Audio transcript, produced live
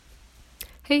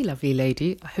Hey lovely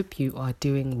lady, I hope you are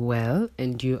doing well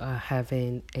and you are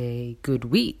having a good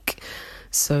week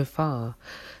so far.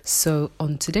 So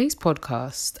on today's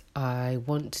podcast, I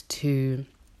want to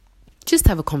just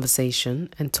have a conversation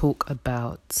and talk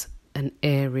about an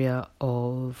area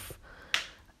of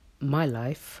my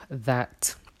life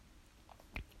that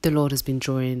the Lord has been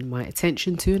drawing my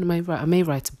attention to, and I may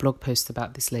write a blog post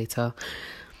about this later,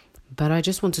 but I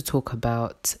just want to talk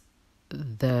about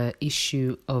the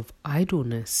issue of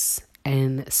idleness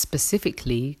and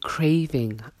specifically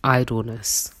craving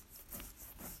idleness.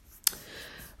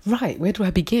 Right, where do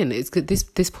I begin? It's good. This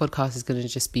podcast is going to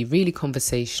just be really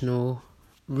conversational,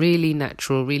 really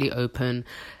natural, really open.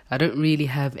 I don't really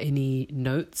have any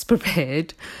notes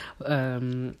prepared,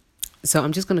 so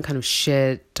I'm just going to kind of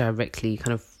share directly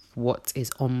kind of what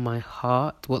is on my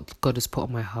heart, what God has put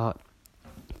on my heart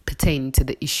pertaining to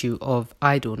the issue of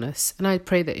idleness. And I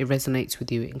pray that it resonates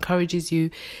with you, it encourages you,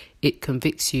 it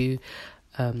convicts you.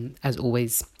 As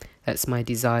always, that's my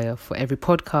desire for every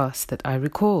podcast that I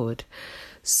record.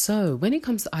 So when it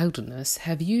comes to idleness,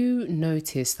 have you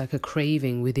noticed like a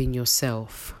craving within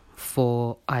yourself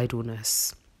for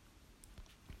idleness?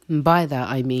 And by that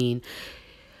I mean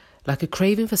like a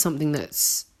craving for something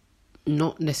that's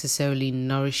not necessarily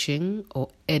nourishing or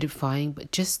edifying,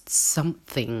 but just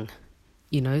something,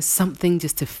 something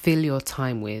just to fill your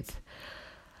time with.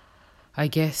 I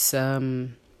guess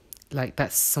like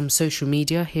that's some social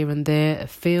media here and there, a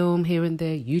film here and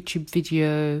there, YouTube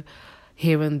video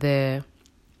here and there.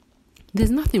 There's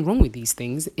nothing wrong with these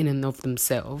things in and of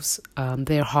themselves.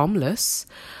 They're harmless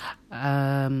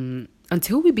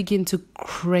until we begin to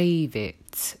crave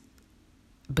it,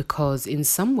 because in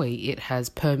some way it has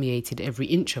permeated every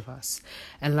inch of us.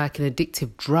 And like an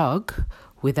addictive drug,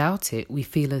 without it, we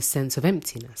feel a sense of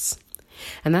emptiness.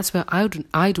 And that's where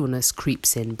idleness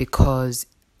creeps in, because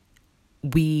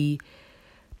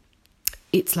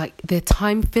it's like they're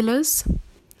time fillers.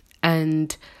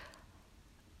 And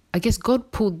I guess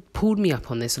God pulled me up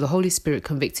on this. The Holy Spirit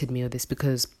convicted me of this,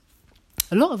 because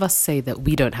a lot of us say that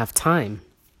we don't have time.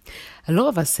 A lot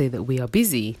of us say that we are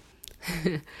busy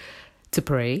to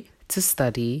pray, to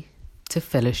study, to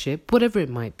fellowship, whatever it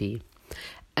might be.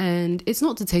 And it's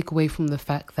not to take away from the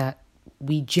fact that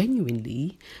we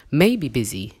genuinely may be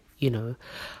busy,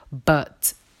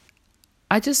 but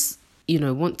I just,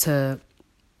 want to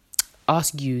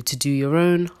ask you to do your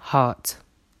own heart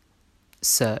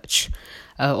search,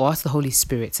 or ask the Holy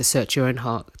Spirit to search your own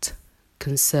heart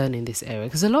concerning this area.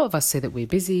 Because a lot of us say that we're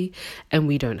busy and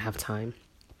we don't have time.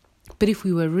 But if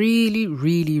we were really,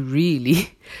 really,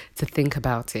 really to think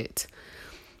about it,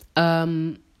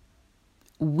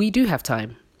 we do have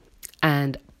time,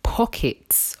 and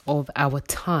pockets of our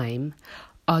time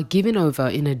are given over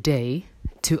in a day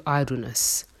to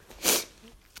idleness.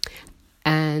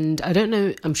 And I don't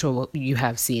know, I'm sure you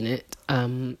have seen it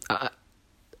on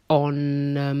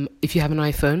if you have an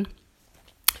iPhone,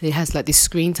 it has like this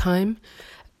screen time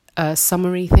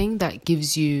summary thing that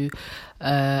gives you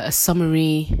a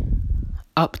summary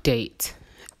update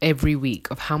every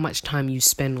week of how much time you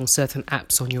spend on certain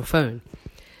apps on your phone.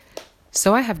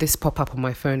 So I have this pop up on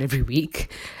my phone every week,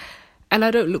 and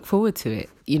I don't look forward to it.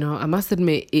 I must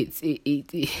admit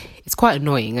it's quite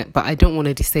annoying, but I don't want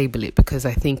to disable it because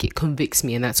I think it convicts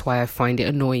me, and that's why I find it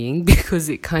annoying, because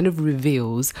it kind of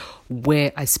reveals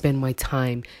where I spend my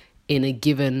time in a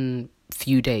given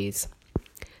few days.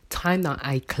 Time that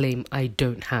I claim I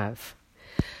don't have.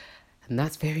 And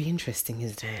that's very interesting,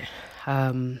 isn't it?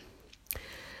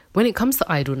 When it comes to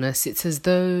idleness, it's as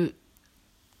though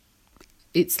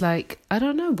it's like, I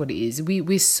don't know what it is.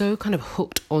 We're so kind of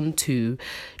hooked onto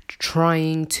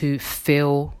trying to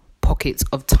fill pockets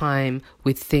of time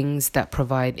with things that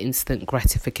provide instant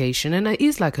gratification. And it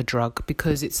is like a drug,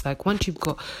 because it's like once you've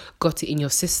got it in your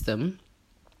system,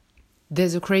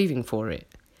 there's a craving for it.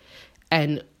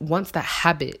 And once that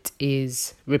habit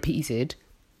is repeated,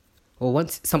 or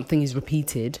once something is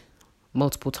repeated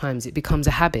multiple times, it becomes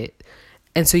a habit.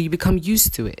 And so you become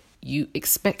used to it. You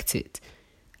expect it.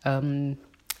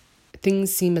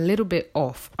 Things seem a little bit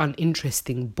off,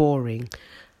 uninteresting, boring,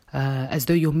 as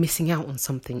though you're missing out on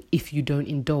something if you don't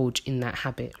indulge in that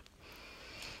habit.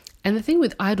 And the thing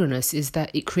with idleness is that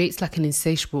it creates like an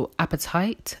insatiable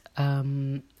appetite,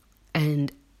 and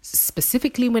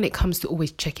specifically when it comes to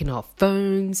always checking our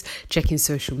phones, checking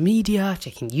social media,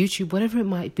 checking YouTube, whatever it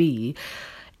might be,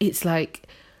 it's like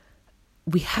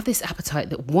we have this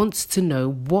appetite that wants to know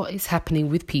what is happening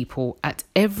with people at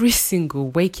every single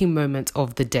waking moment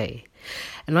of the day.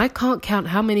 And I can't count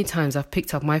how many times I've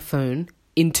picked up my phone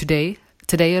in today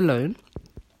alone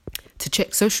to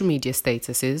check social media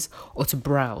statuses, or to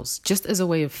browse, just as a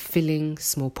way of filling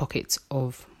small pockets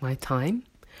of my time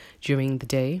during the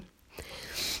day.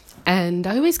 And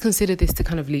I always consider this to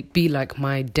kind of be like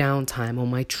my downtime or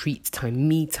my treat time,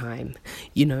 me time,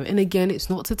 and again, it's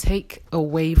not to take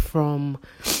away from,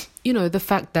 the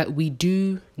fact that we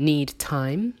do need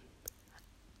time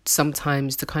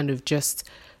sometimes to kind of just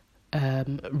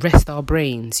rest our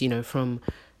brains, from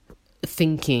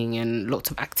thinking and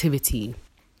lots of activity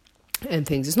and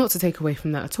things. It's not to take away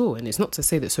from that at all. And it's not to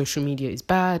say that social media is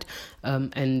bad,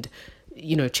 and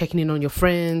checking in on your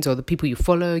friends or the people you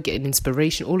follow, getting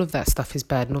inspiration, all of that stuff is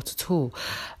bad, not at all.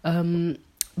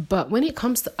 But when it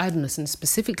comes to idleness, and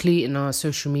specifically in our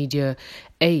social media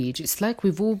age, it's like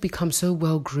we've all become so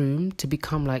well groomed to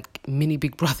become like mini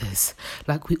big brothers.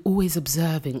 Like we're always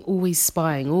observing, always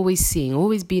spying, always seeing,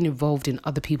 always being involved in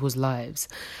other people's lives.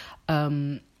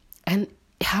 And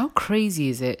how crazy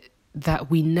is it that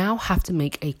we now have to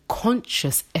make a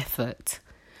conscious effort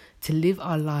to live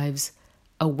our lives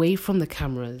away from the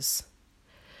cameras,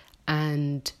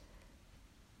 and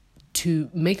to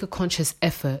make a conscious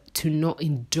effort to not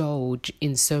indulge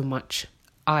in so much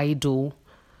idle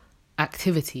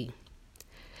activity.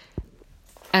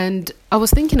 And I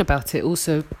was thinking about it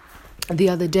also the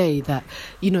other day that,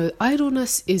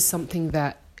 idleness is something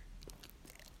that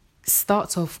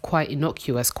starts off quite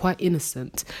innocuous, quite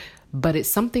innocent, but it's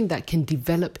something that can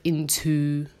develop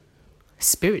into,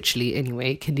 spiritually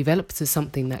anyway, can develop to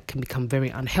something that can become very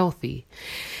unhealthy.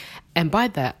 And by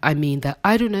that, I mean that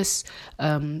idleness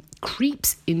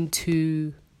creeps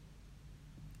into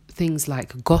things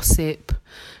like gossip,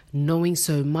 knowing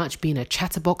so much, being a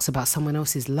chatterbox about someone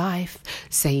else's life,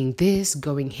 saying this,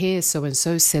 going here,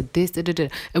 so-and-so said this,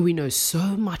 and we know so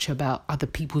much about other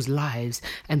people's lives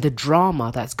and the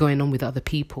drama that's going on with other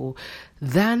people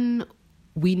than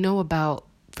we know about,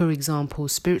 for example,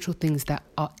 spiritual things that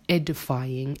are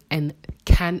edifying and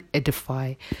can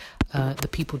edify the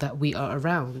people that we are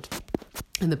around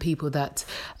and the people that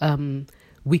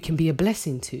we can be a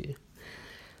blessing to.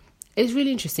 It's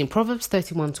really interesting. Proverbs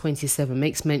 31:27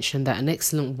 makes mention that an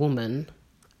excellent woman,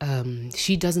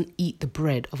 she doesn't eat the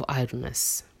bread of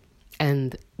idleness.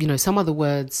 And, some other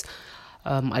words,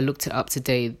 I looked it up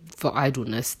today for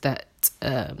idleness that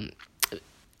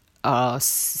are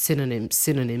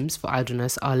synonyms for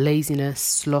idleness are laziness,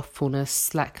 slothfulness,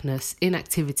 slackness,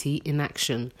 inactivity,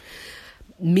 inaction,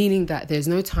 meaning that there's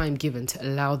no time given to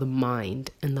allow the mind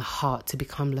and the heart to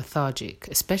become lethargic,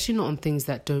 especially not on things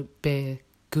that don't bear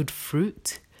good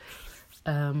fruit.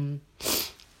 We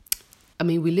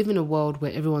live in a world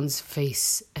where everyone's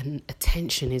face and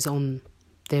attention is on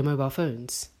their mobile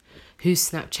phones.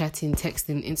 Who's Snapchatting,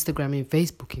 texting, Instagramming,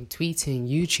 Facebooking, tweeting,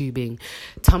 YouTubing,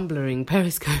 Tumblring,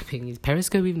 Periscoping? Is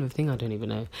Periscope even a thing? I don't even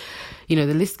know. The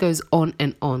list goes on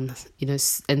and on.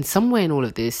 And somewhere in all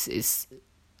of this, it's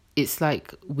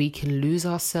like we can lose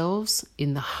ourselves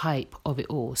in the hype of it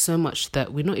all, so much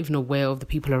that we're not even aware of the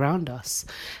people around us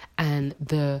and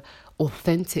the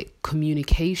authentic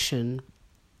communication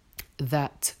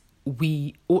that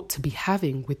we ought to be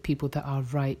having with people that are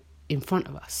right in front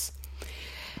of us.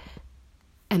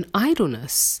 And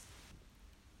idleness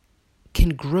can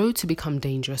grow to become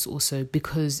dangerous also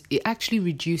because it actually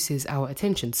reduces our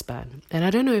attention span. And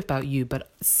I don't know about you,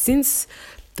 but since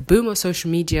the boom of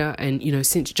social media and,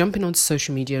 since jumping onto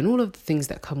social media and all of the things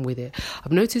that come with it,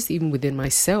 I've noticed even within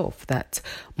myself that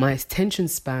my attention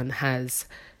span has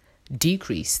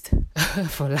decreased,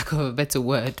 for lack of a better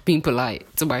word, being polite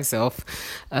to myself,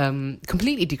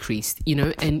 completely decreased,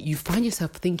 and you find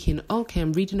yourself thinking, okay,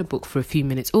 I'm reading a book for a few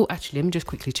minutes. Oh, actually, let me just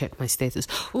quickly check my status.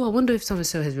 Oh, I wonder if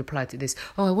so-and-so has replied to this.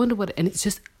 Oh, I wonder what, and it's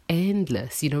just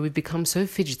endless. We've become so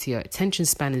fidgety. Our attention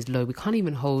span is low. We can't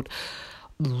even hold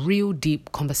real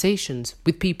deep conversations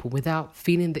with people without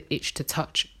feeling the itch to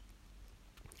touch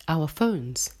our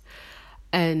phones.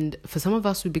 And for some of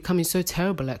us, we're becoming so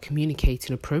terrible at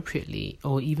communicating appropriately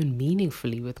or even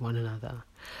meaningfully with one another.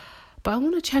 But I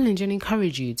want to challenge and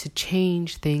encourage you to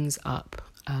change things up.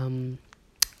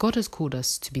 God has called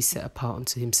us to be set apart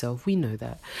unto himself. We know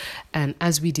that. And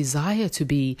as we desire to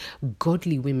be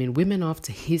godly women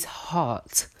after his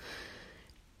heart,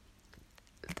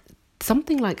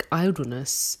 something like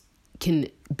idleness can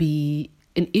be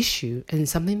an issue and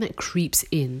something that creeps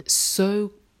in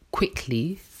so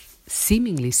quickly,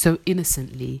 seemingly so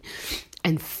innocently,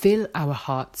 and fill our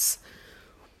hearts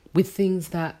with things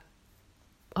that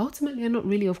ultimately are not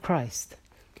really of Christ.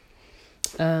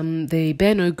 They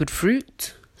bear no good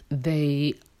fruit.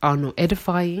 They are not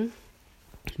edifying,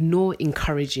 nor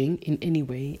encouraging in any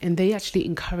way. And they actually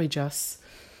encourage us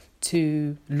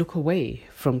to look away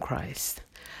from Christ.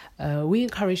 We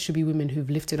encourage to be women who've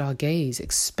lifted our gaze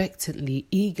expectantly,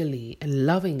 eagerly and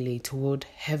lovingly toward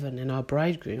heaven and our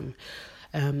bridegroom,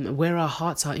 where our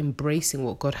hearts are embracing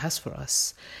what God has for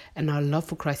us and our love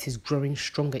for Christ is growing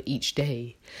stronger each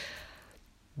day.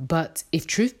 But if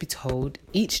truth be told,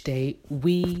 each day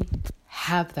we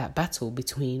have that battle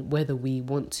between whether we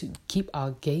want to keep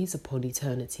our gaze upon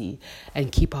eternity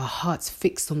and keep our hearts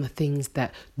fixed on the things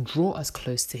that draw us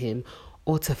close to Him,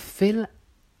 or to fill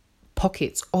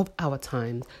pockets of our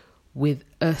time with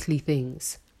earthly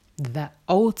things that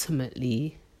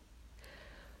ultimately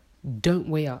don't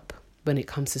weigh up when it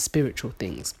comes to spiritual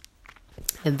things,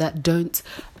 and that don't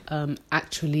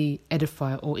actually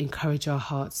edify or encourage our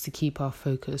hearts to keep our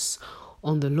focus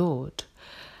on the Lord.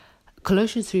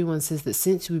 Colossians 3:1 says that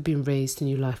since we've been raised to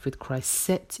new life with Christ,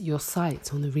 set your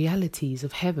sights on the realities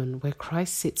of heaven, where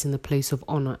Christ sits in the place of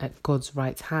honor at God's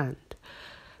right hand.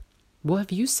 What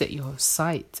have you set your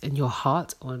sight and your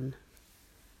heart on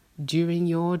during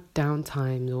your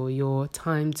downtime or your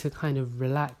time to kind of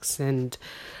relax and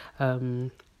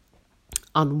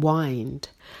unwind?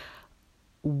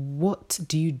 What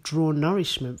do you draw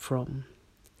nourishment from?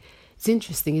 It's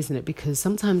interesting, isn't it? Because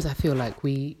sometimes I feel like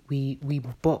we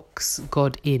box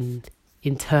God in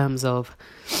terms of,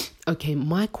 okay,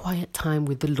 my quiet time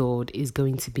with the Lord is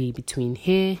going to be between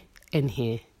here and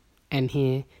here and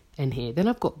here and here. Then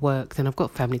I've got work, then I've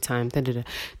got family time, then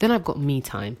I've got me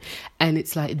time. And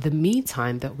it's like the me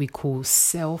time that we call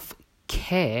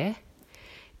self-care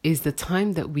is the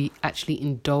time that we actually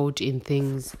indulge in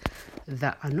things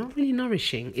that are not really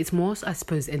nourishing. It's more, I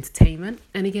suppose, entertainment.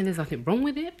 And again, there's nothing wrong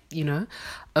with it,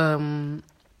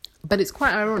 but it's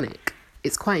quite ironic.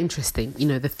 It's quite interesting.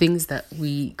 The things that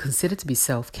we consider to be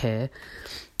self-care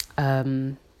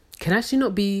can actually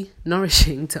not be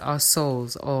nourishing to our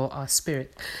souls or our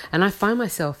spirit. And I find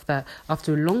myself that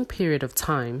after a long period of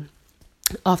time,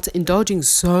 after indulging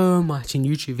so much in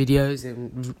YouTube videos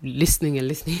and listening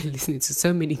to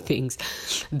so many things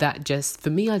that just, for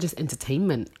me, are just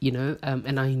entertainment,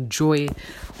 and I enjoy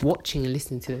watching and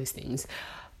listening to those things,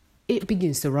 it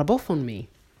begins to rub off on me,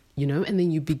 and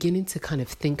then you're beginning to kind of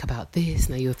think about this.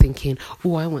 Now you're thinking,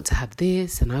 oh, I want to have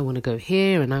this and I want to go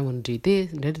here and I want to do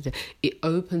this. And it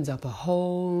opens up a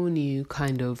whole new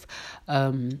kind of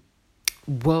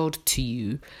world to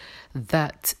you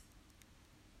that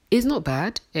is not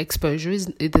bad. Exposure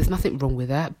there's nothing wrong with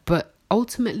that, but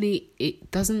ultimately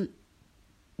it doesn't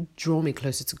draw me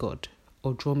closer to God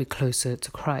or draw me closer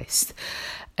to Christ.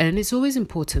 And it's always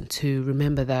important to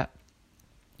remember that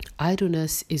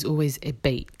idleness is always a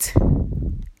bait.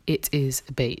 It is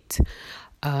a bait.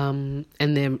 And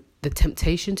then the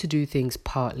temptation to do things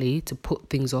partly, to put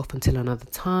things off until another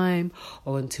time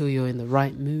or until you're in the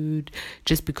right mood,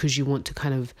 just because you want to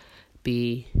kind of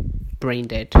be brain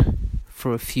dead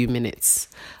for a few minutes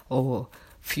or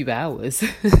few hours,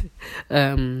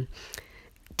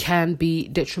 can be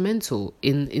detrimental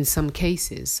in some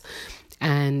cases.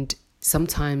 And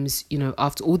sometimes,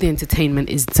 after all the entertainment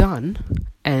is done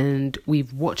and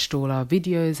we've watched all our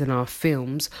videos and our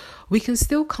films, we can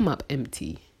still come up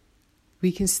empty.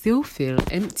 We can still feel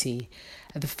empty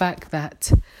at the fact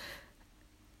that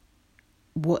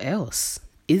what else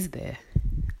is there?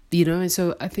 And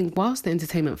so I think whilst the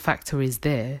entertainment factor is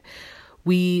there,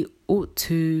 we ought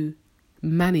to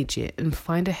manage it and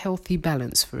find a healthy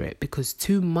balance for it, because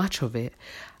too much of it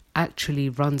actually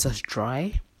runs us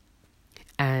dry.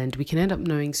 And we can end up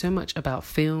knowing so much about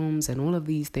films and all of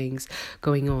these things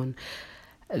going on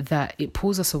that it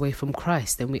pulls us away from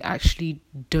Christ, and we actually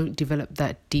don't develop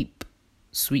that deep,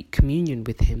 sweet communion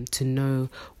with Him to know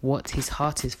what His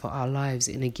heart is for our lives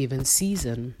in a given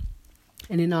season.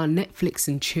 And in our Netflix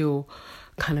and chill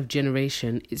kind of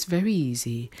generation, it's very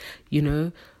easy,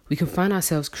 we can find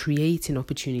ourselves creating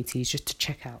opportunities just to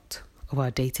check out of our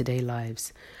day-to-day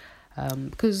lives.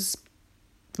 Because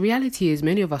the reality is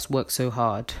many of us work so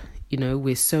hard,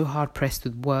 we're so hard pressed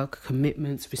with work,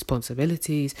 commitments,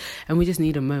 responsibilities, and we just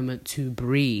need a moment to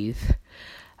breathe.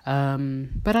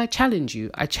 But I challenge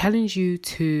you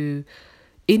to,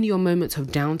 in your moments of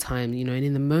downtime, and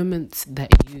in the moments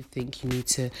that you think you need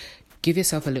to give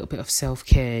yourself a little bit of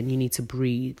self-care and you need to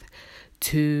breathe,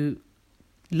 to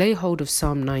lay hold of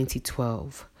Psalm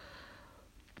 90:12,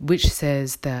 which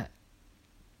says that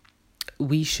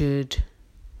we should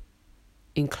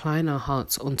incline our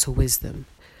hearts onto wisdom.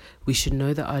 We should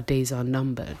know that our days are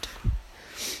numbered.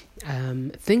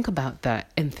 Think about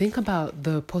that, and think about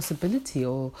the possibility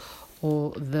or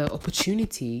the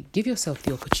opportunity. Give yourself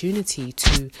the opportunity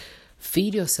to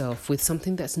feed yourself with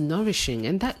something that's nourishing,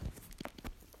 and that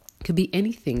could be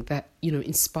anything that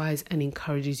inspires and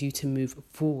encourages you to move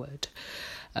forward.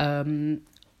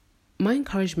 my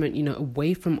encouragement,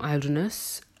 away from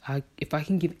idleness, if I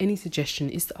can give any suggestion,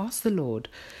 is to ask the Lord,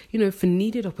 for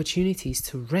needed opportunities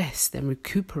to rest and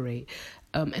recuperate,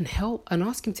 and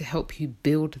ask Him to help you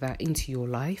build that into your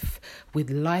life with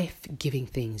life-giving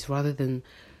things rather than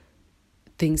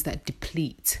things that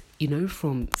deplete,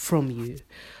 from you.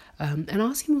 And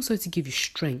ask Him also to give you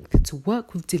strength to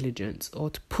work with diligence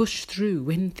or to push through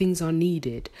when things are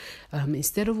needed.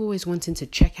 Instead of always wanting to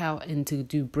check out and to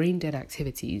do brain dead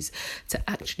activities, to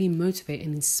actually motivate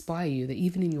and inspire you that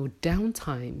even in your down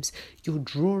times, you're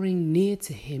drawing near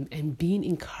to Him and being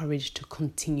encouraged to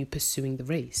continue pursuing the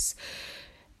race.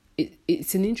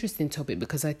 It's an interesting topic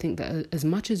because I think that as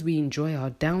much as we enjoy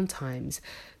our down times,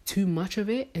 too much of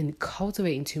it and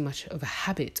cultivating too much of a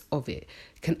habit of it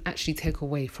can actually take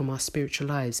away from our spiritual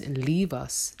lives and leave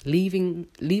us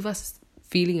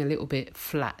feeling a little bit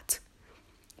flat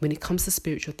when it comes to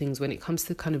spiritual things, when it comes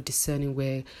to kind of discerning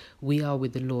where we are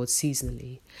with the Lord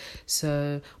seasonally.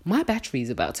 So my battery is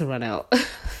about to run out.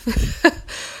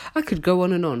 I could go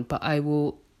on and on, but I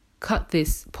will cut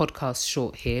this podcast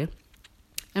short here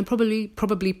and probably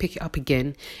pick it up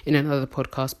again in another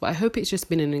podcast. But I hope it's just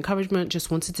been an encouragement.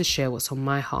 Just wanted to share what's on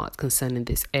my heart concerning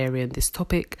this area and this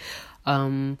topic.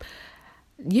 Let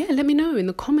me know in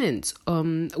the comments.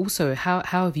 Also, how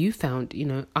have you found,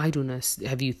 idleness?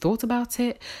 Have you thought about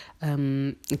it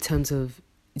in terms of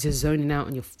just zoning out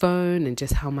on your phone and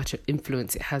just how much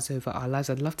influence it has over our lives?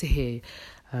 I'd love to hear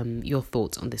your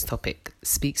thoughts on this topic.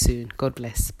 Speak soon. God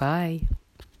bless. Bye.